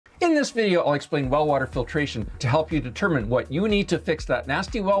In this video, I'll explain well water filtration to help you determine what you need to fix that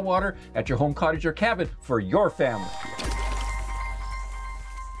nasty well water at your home, cottage, or cabin for your family.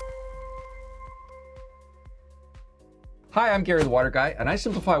 Hi, I'm Gary the Water Guy, and I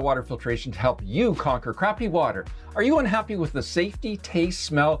simplify water filtration to help you conquer crappy water. Are you unhappy with the safety, taste,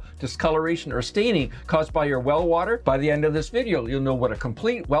 smell, discoloration, or staining caused by your well water? By the end of this video, you'll know what a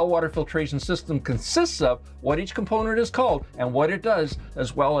complete well water filtration system consists of, what each component is called, and what it does,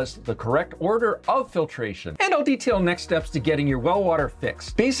 as well as the correct order of filtration. And I'll detail next steps to getting your well water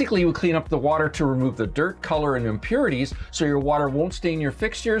fixed. Basically, we clean up the water to remove the dirt, color, and impurities so your water won't stain your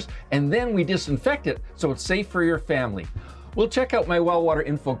fixtures, and then we disinfect it so it's safe for your family. We'll check out my well water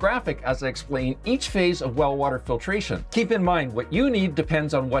infographic as I explain each phase of well water filtration. Keep in mind, what you need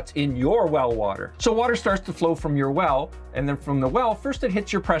depends on what's in your well water. So water starts to flow from your well, and then from the well, first it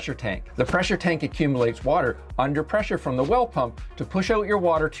hits your pressure tank. The pressure tank accumulates water under pressure from the well pump to push out your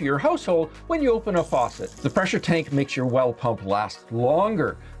water to your household when you open a faucet. The pressure tank makes your well pump last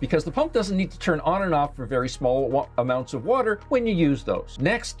longer because the pump doesn't need to turn on and off for very small amounts of water when you use those.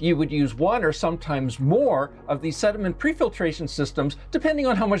 Next, you would use one or sometimes more of these sediment pre-filtration systems depending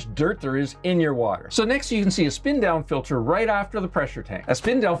on how much dirt there is in your water. So next you can see a spin down filter right after the pressure tank. A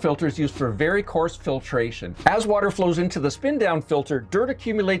spin down filter is used for very coarse filtration. As water flows into the spin down filter, dirt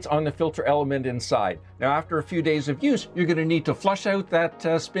accumulates on the filter element inside. Now after a few days of use, you're going to need to flush out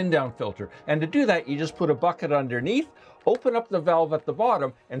that spin down filter. And to do that, you just put a bucket underneath, open up the valve at the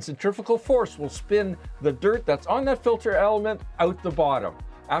bottom, and centrifugal force will spin the dirt that's on that filter element out the bottom.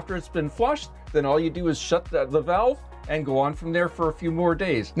 After it's been flushed, then all you do is shut the valve and go on from there for a few more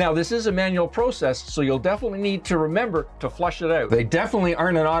days. Now, this is a manual process, so you'll definitely need to remember to flush it out. They definitely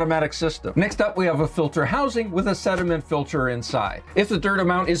aren't an automatic system. Next up, we have a filter housing with a sediment filter inside. If the dirt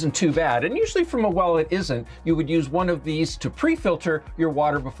amount isn't too bad, and usually from a well it isn't, you would use one of these to pre-filter your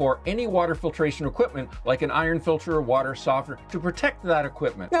water before any water filtration equipment, like an iron filter or water softener, to protect that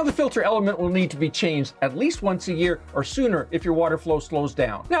equipment. Now, the filter element will need to be changed at least once a year or sooner if your water flow slows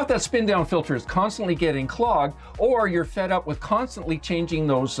down. Now, if that spin down filter is constantly getting clogged, or you're fed up with constantly changing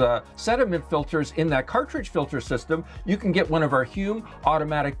those sediment filters in that cartridge filter system, you can get one of our Hume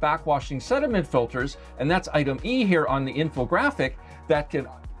automatic backwashing sediment filters, and that's item E here on the infographic, that can,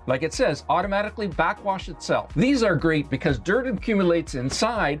 like it says, automatically backwash itself. These are great because dirt accumulates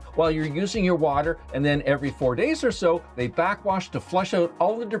inside while you're using your water, and then every 4 days or so, they backwash to flush out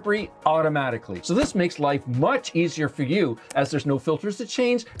all the debris automatically. So this makes life much easier for you, as there's no filters to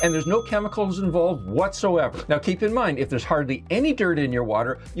change and there's no chemicals involved whatsoever. Now keep in mind, if there's hardly any dirt in your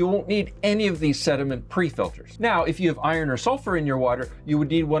water, you won't need any of these sediment pre-filters. Now, if you have iron or sulfur in your water, you would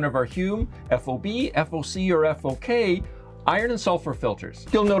need one of our Hume FOB, FOC, or FOK iron and sulfur filters.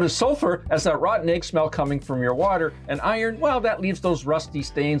 You'll notice sulfur as that rotten egg smell coming from your water, and iron, well, that leaves those rusty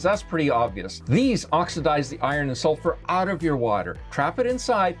stains. That's pretty obvious. These oxidize the iron and sulfur out of your water, trap it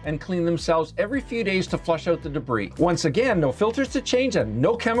inside, and clean themselves every few days to flush out the debris. Once again, no filters to change and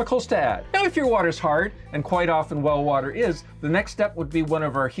no chemicals to add. Now, if your water's hard, and quite often well water is, the next step would be one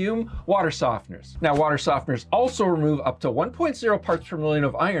of our Hume water softeners. Now, water softeners also remove up to 1.0 parts per million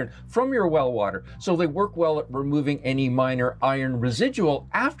of iron from your well water, so they work well at removing any minor iron residual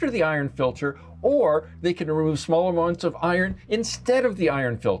after the iron filter, or they can remove small amounts of iron instead of the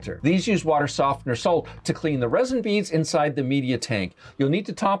iron filter. These use water softener salt to clean the resin beads inside the media tank. You'll need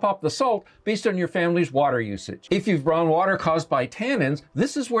to top up the salt based on your family's water usage. If you've brown water caused by tannins,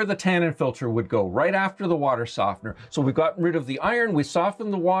 this is where the tannin filter would go, right after the water softener. So we've gotten rid of the iron, we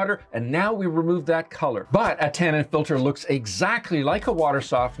softened the water, and now we remove that color. But a tannin filter looks exactly like a water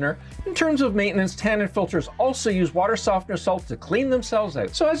softener. In terms of maintenance, tannin filters also use water softener salt to clean themselves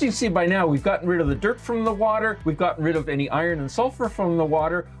out. So as you can see by now, we've gotten rid of the dirt from the water, we've gotten rid of any iron and sulfur from the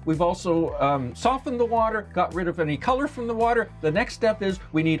water, we've also softened the water, got rid of any color from the water. The next step is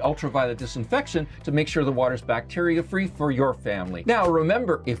we need ultraviolet disinfection to make sure the water's bacteria free for your family. Now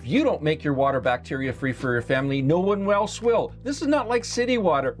remember, if you don't make your water bacteria free for your family, no one else will. This is not like city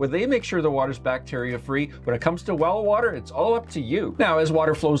water where they make sure the water's bacteria free. When it comes to well water, it's all up to you. Now, as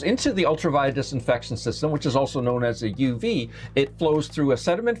water flows into the ultraviolet disinfection system, which is also known as a UV, it flows through a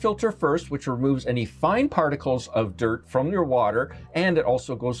sediment filter first, which removes any fine particles of dirt from your water, and it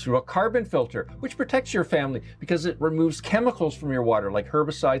also goes through a carbon filter, which protects your family because it removes chemicals from your water like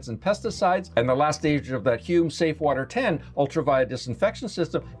herbicides and pesticides. And the last stage of that Hume Safe Water 10 ultraviolet disinfection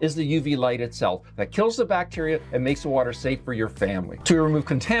system is the UV light itself that kills the bacteria and makes the water safe for your family. To remove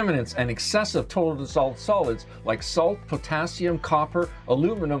contaminants and excessive total dissolved solids like salt, potassium, copper,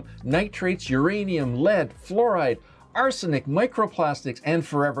 aluminum, nitrates, uranium, lead, fluoride, arsenic, microplastics, and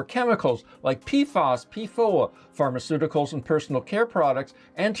forever chemicals like PFAS, PFOA, pharmaceuticals and personal care products,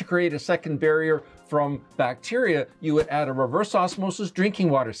 and to create a second barrier from bacteria, you would add a reverse osmosis drinking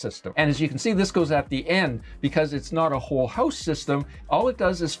water system. And as you can see, this goes at the end because it's not a whole house system. All it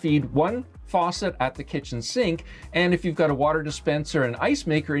does is feed one faucet at the kitchen sink, and if you've got a water dispenser and ice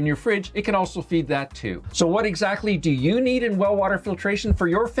maker in your fridge, it can also feed that too. So what exactly do you need in well water filtration for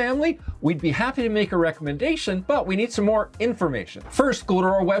your family? We'd be happy to make a recommendation, but we need some more information. First, go to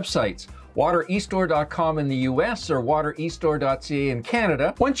our websites, waterestore.com in the US or waterestore.ca in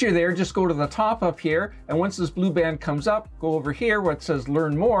Canada. Once you're there, just go to the top up here, and once this blue band comes up, go over here where it says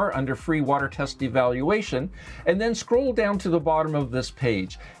Learn More under Free Water Test Evaluation, and then scroll down to the bottom of this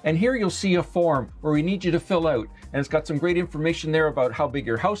page. And here you'll see a form where we need you to fill out, and it's got some great information there about how big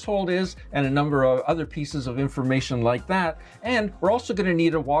your household is and a number of other pieces of information like that. And we're also going to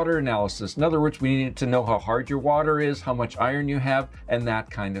need a water analysis. In other words, we need to know how hard your water is, how much iron you have, and that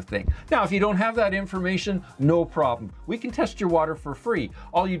kind of thing. Now, if you don't have that information, no problem. We can test your water for free.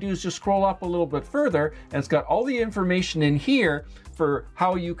 All you do is just scroll up a little bit further, and it's got all the information in here for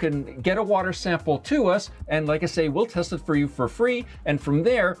how you can get a water sample to us. And like I say, we'll test it for you for free. And from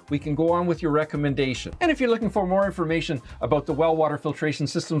there, we can go on with your recommendation. And if you're looking for more information about the well water filtration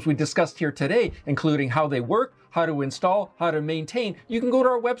systems we discussed here today, including how they work, how to install, how to maintain, you can go to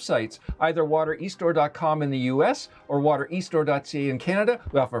our websites, either waterestore.com in the US or waterestore.ca in Canada.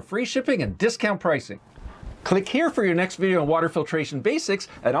 We offer free shipping and discount pricing. Click here for your next video on water filtration basics,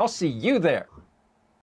 and I'll see you there.